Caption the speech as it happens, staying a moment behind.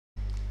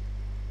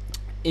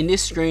In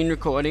this screen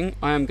recording,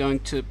 I am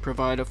going to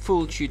provide a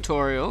full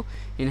tutorial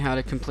in how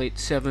to complete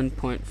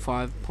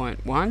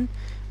 7.5.1,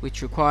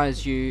 which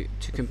requires you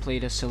to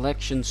complete a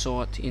selection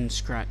sort in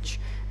Scratch.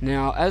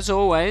 Now, as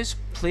always,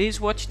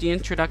 please watch the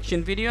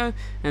introduction video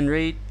and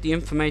read the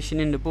information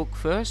in the book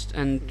first,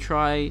 and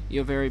try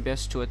your very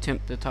best to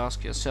attempt the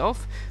task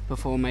yourself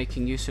before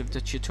making use of the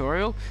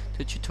tutorial.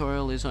 The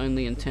tutorial is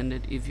only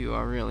intended if you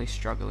are really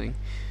struggling.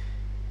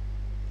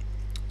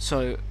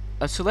 So,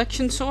 a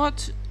selection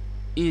sort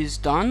is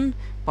done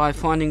by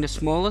finding the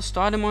smallest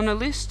item on a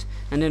list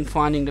and then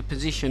finding the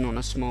position on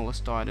the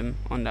smallest item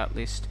on that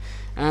list.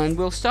 And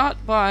we'll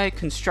start by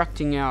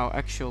constructing our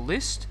actual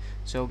list.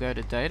 So we'll go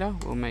to data,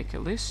 we'll make a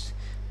list,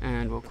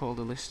 and we'll call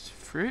the list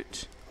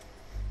fruit,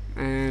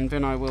 and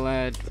then I will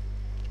add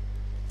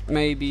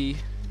maybe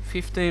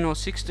 15 or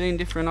 16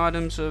 different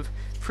items of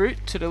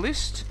fruit to the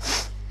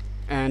list.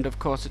 And of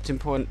course it's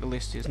important the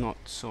list is not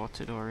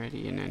sorted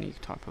already in any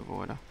type of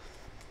order.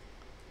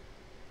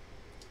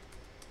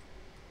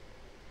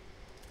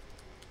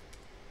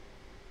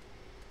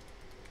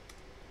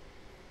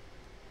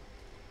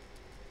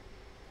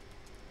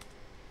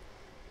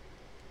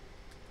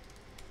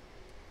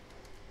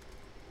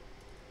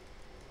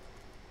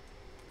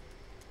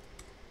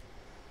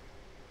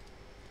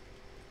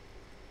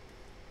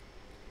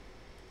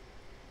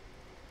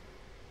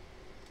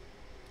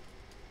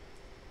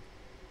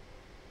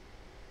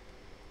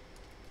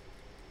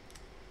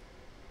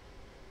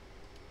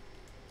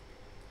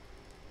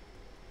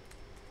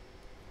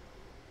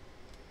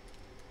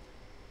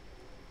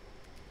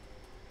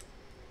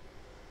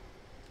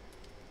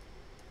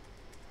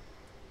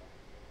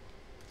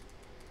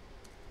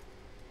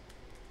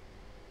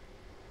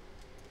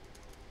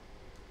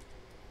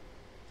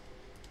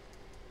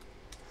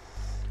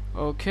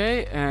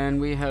 Okay, and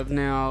we have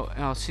now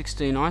our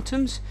 16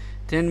 items.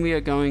 Then we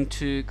are going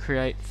to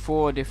create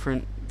 4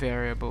 different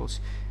variables,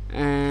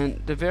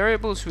 and the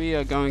variables we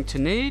are going to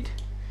need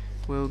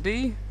will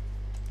be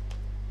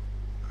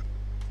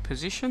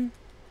position,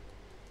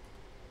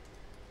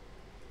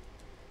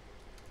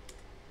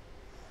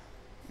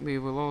 we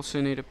will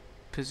also need a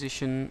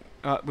position,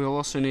 we'll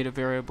also need a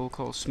variable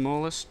called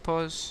smallest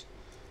pos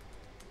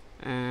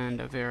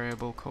and a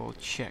variable called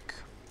check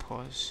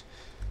pos.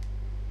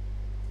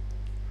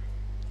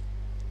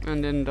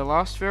 And then the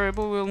last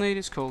variable we'll need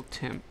is called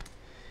temp.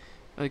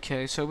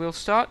 Okay, so we'll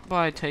start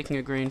by taking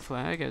a green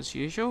flag as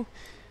usual,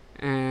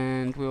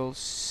 and we'll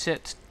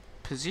set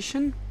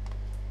position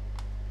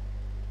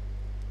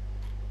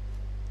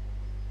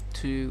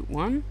to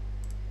 1.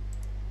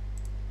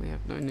 We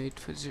have no need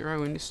for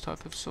 0 in this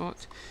type of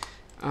sort.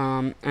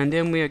 And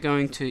then we are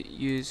going to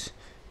use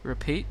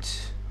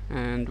repeat,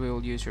 and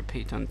we'll use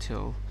repeat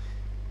until.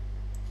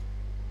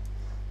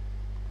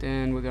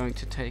 Then we're going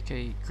to take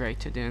a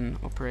greater than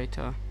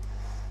operator,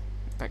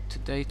 back to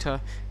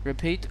data,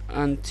 repeat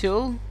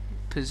until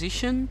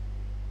position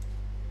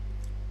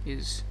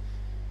is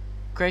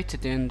greater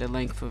than the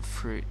length of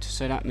fruit.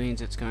 So that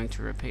means it's going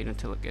to repeat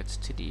until it gets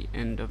to the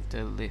end of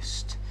the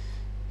list.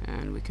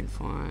 And we can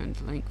find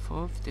length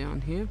of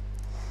down here.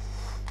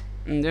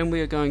 And then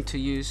we are going to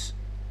use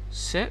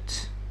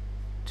set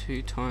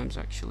 2 times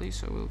actually,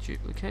 so we'll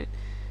duplicate.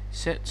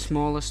 Set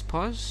smallest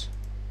pos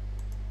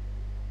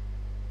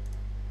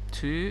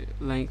to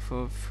length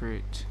of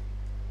fruit,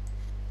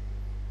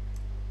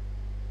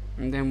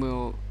 and then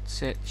we'll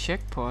set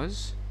check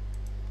pos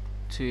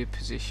to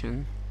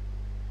position,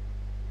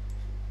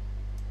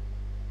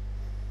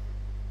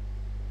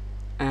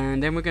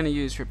 and then we're going to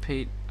use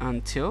repeat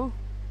until,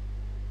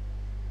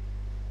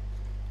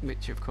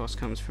 which of course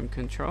comes from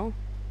control,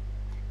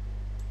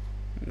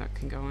 and that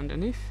can go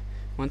underneath.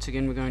 Once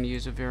again we're going to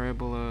use a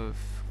variable of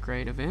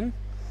greater than,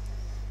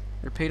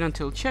 repeat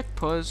until check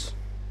pos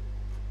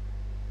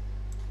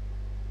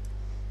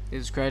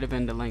is greater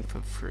than the length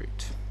of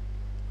fruit.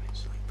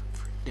 Where's the length of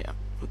fruit? Yeah,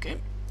 okay.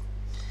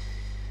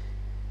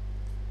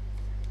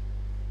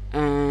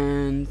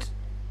 And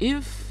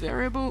if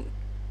variable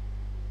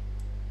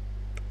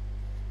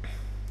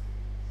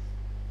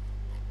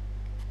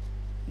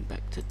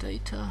back to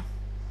data,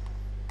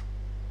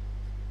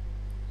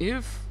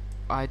 if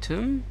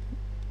item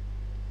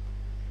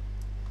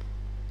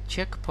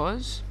check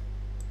pos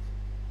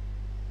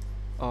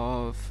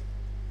of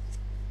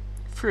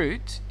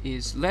fruit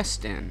is less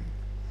than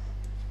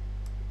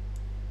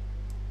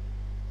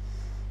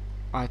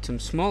item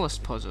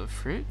smallest pos of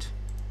fruit,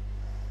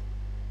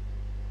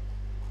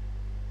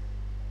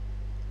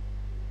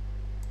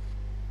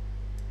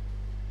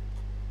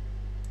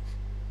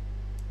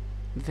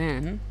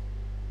 then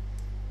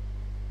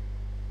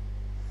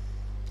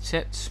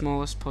set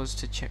smallest pos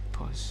to check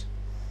pos.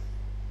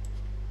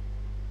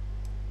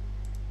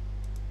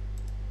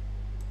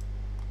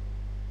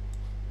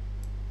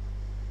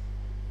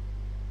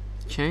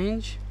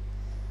 Change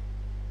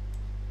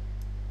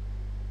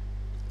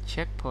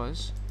check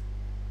pos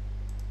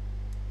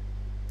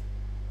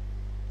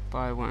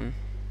by 1,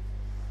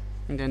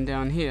 and then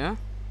down here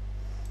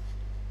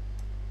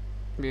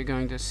we're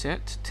going to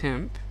set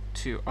temp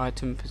to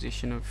item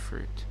position of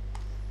fruit.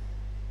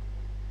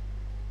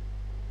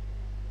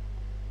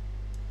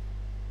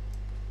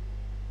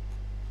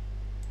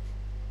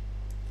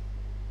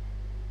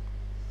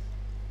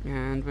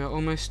 And we're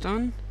almost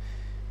done.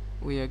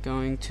 We are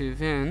going to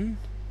then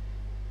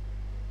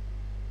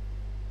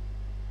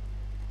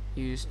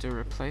use the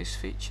replace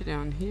feature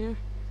down here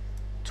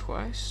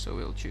twice, so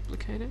we'll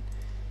duplicate it.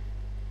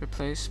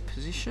 Replace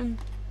position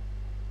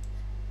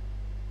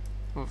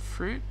of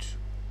fruit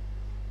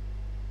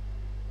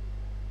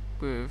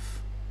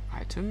with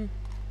item,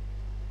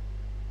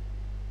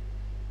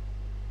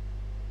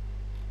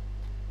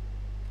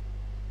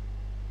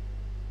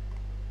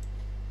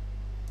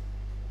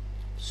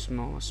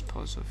 smallest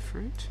pos of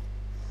fruit,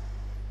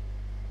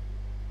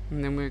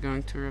 and then we're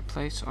going to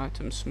replace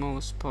item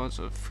smallest pos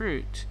of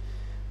fruit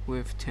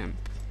with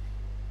temp,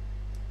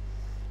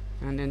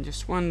 and then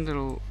just one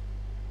little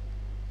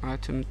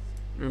item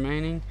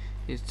remaining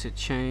is to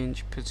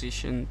change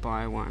position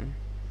by 1,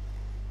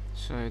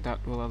 so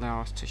that will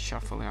allow us to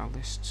shuffle our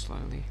list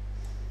slowly.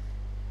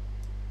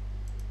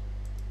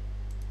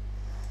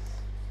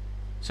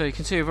 So you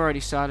can see we've already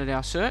started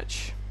our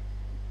search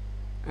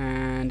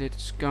and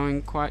it's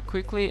going quite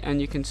quickly,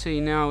 and you can see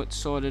now it's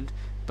sorted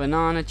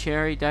banana,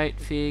 cherry, date,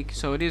 fig,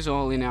 so it is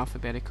all in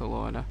alphabetical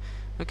order.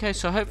 Okay,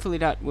 so hopefully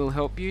that will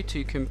help you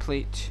to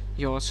complete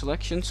your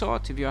selection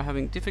sort if you're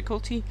having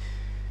difficulty,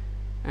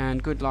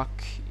 and good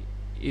luck.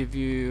 If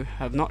you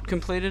have not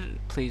completed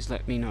it, please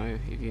let me know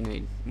if you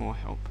need more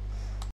help.